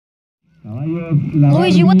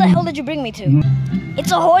Luigi, what the hell did you bring me to?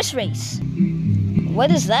 It's a horse race. What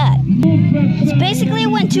is that? It's basically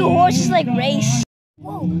when two horses like race.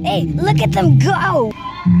 Whoa, hey, look at them go!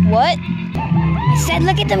 What? I said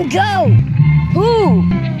look at them go! Who?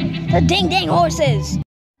 The dang horses!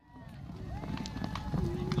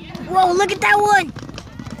 Whoa, look at that one!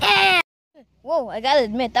 Yeah! Whoa, I gotta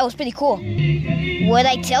admit, that was pretty cool. What'd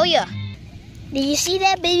I tell ya? Did you see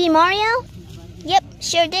that, baby Mario? Yep,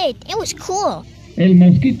 sure did. It was cool. El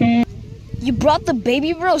mosquito. You brought the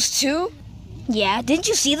baby bros too? Yeah, didn't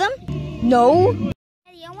you see them? No.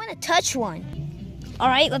 Daddy, I want to touch one.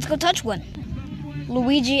 Alright, let's go touch one.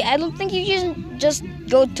 Luigi, I don't think you can just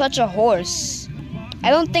go touch a horse. I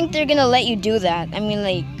don't think they're gonna let you do that. I mean,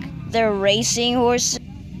 like, they're racing horses.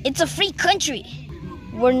 It's a free country.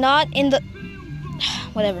 We're not in the...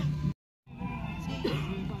 Whatever.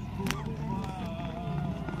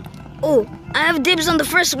 Oh, I have dibs on the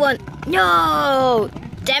first one. No!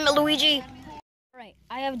 Damn it, Luigi. Alright,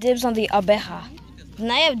 I have dibs on the abeja.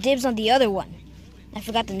 And I have dibs on the other one. I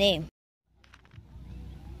forgot the name.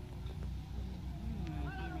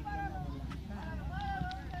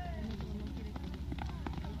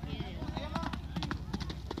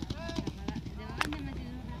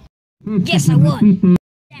 Yes, I won.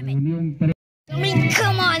 Damn it. I mean,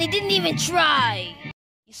 come on, he didn't even try.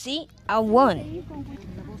 You see, I won.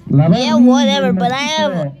 Yeah, whatever, but I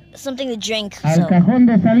have something to drink, so...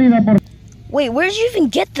 Wait, where'd you even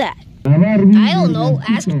get that? I don't know,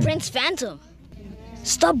 ask Prince Phantom.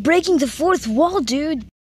 Stop breaking the fourth wall, dude.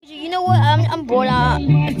 You know what, I'm bored,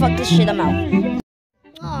 fuck this shit, I'm out.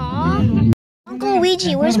 Aww. Uncle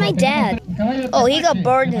Luigi, where's my dad? Oh, he got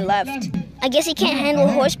bored and left. I guess he can't handle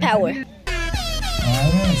horsepower.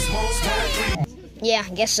 Yeah, I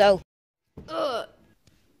guess so. Ugh.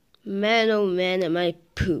 Man, oh man, am I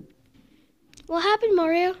poop. What happened,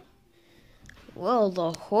 Mario? Well,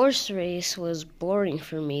 the horse race was boring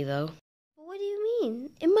for me, though. What do you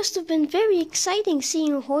mean? It must have been very exciting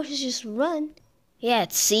seeing horses just run. Yeah,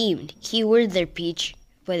 it seemed. Keyword there, Peach.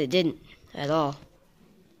 But it didn't. At all.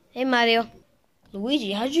 Hey, Mario.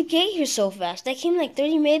 Luigi, how'd you get here so fast? I came like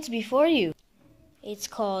 30 minutes before you. It's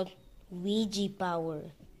called Luigi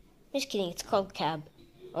power. Just kidding, it's called cab.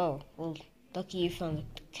 Oh, well, lucky you found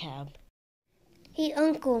the cab. Hey,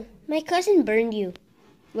 Uncle, my cousin burned you.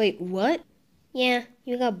 Wait, what? Yeah,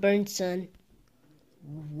 you got burned, son.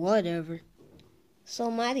 Whatever. So,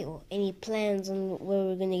 Mario, any plans on where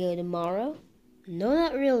we're gonna go tomorrow? No,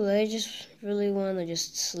 not really. I just really want to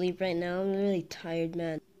just sleep right now. I'm really tired,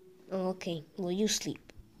 man. Oh, okay. Well, you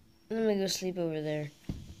sleep. I'm gonna go sleep over there.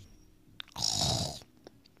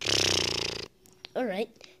 Alright,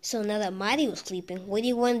 so now that Mario's sleeping, what do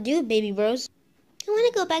you want to do, baby bros? I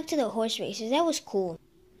want to go back to the horse races. That was cool.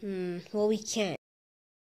 Well, we can't.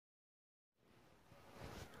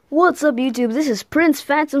 What's up, YouTube? This is Prince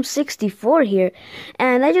Phantom 64 here,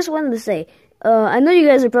 and I just wanted to say, I know you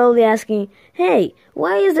guys are probably asking, hey,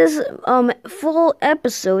 why is this full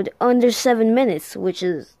episode under 7 minutes, which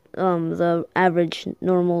is the average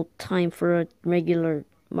normal time for a regular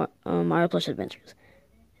Mario Plus Adventures.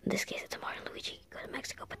 In this case, it's a Mario and Luigi go to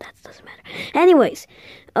Mexico, but that doesn't matter. Anyways,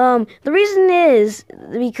 the reason is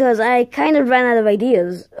because I kind of ran out of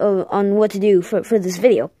ideas on what to do for this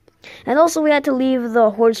video. And also, we had to leave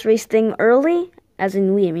the horse race thing early, as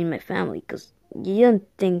in we, I mean my family, because you don't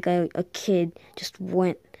think a kid just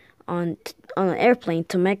went on an airplane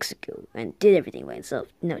to Mexico and did everything by himself.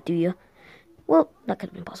 No, do you? Well, that could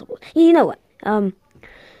have been possible. You know what?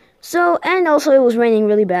 So, and also it was raining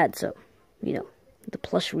really bad, so, you know, the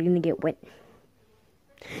plush were gonna get wet.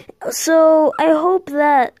 So, I hope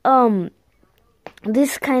that,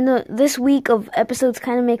 this week of episodes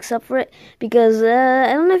kind of makes up for it, because,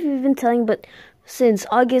 I don't know if you've been telling, but since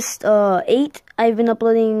August, 8th, I've been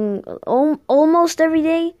uploading almost every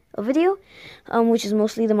day a video, which is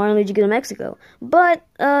mostly the Mario and Luigi Go to Mexico. But,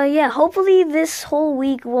 yeah, hopefully this whole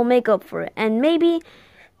week will make up for it, and maybe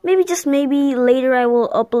just maybe later I will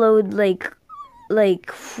upload,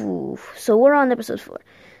 so we're on episode 4.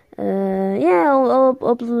 Yeah, I'll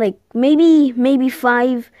upload, maybe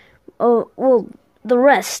 5, well, the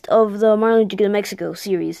rest of the Mario and Luigi Go to Mexico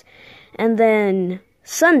series. And then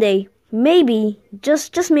Sunday, maybe,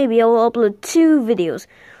 just maybe, I'll upload 2 videos.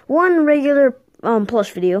 One regular,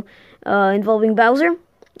 plush video, involving Bowser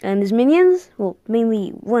and his minions. Well, mainly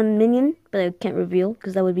one minion, but I can't reveal,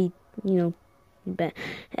 because that would be, you know, bad.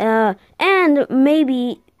 And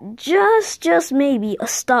maybe, just maybe, a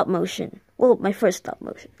stop motion. Well, my first stop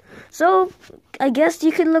motion. So, I guess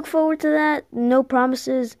you can look forward to that. No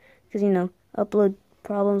promises, because, you know, upload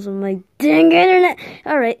problems on my dang internet.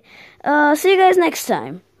 Alright, see you guys next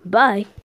time. Bye.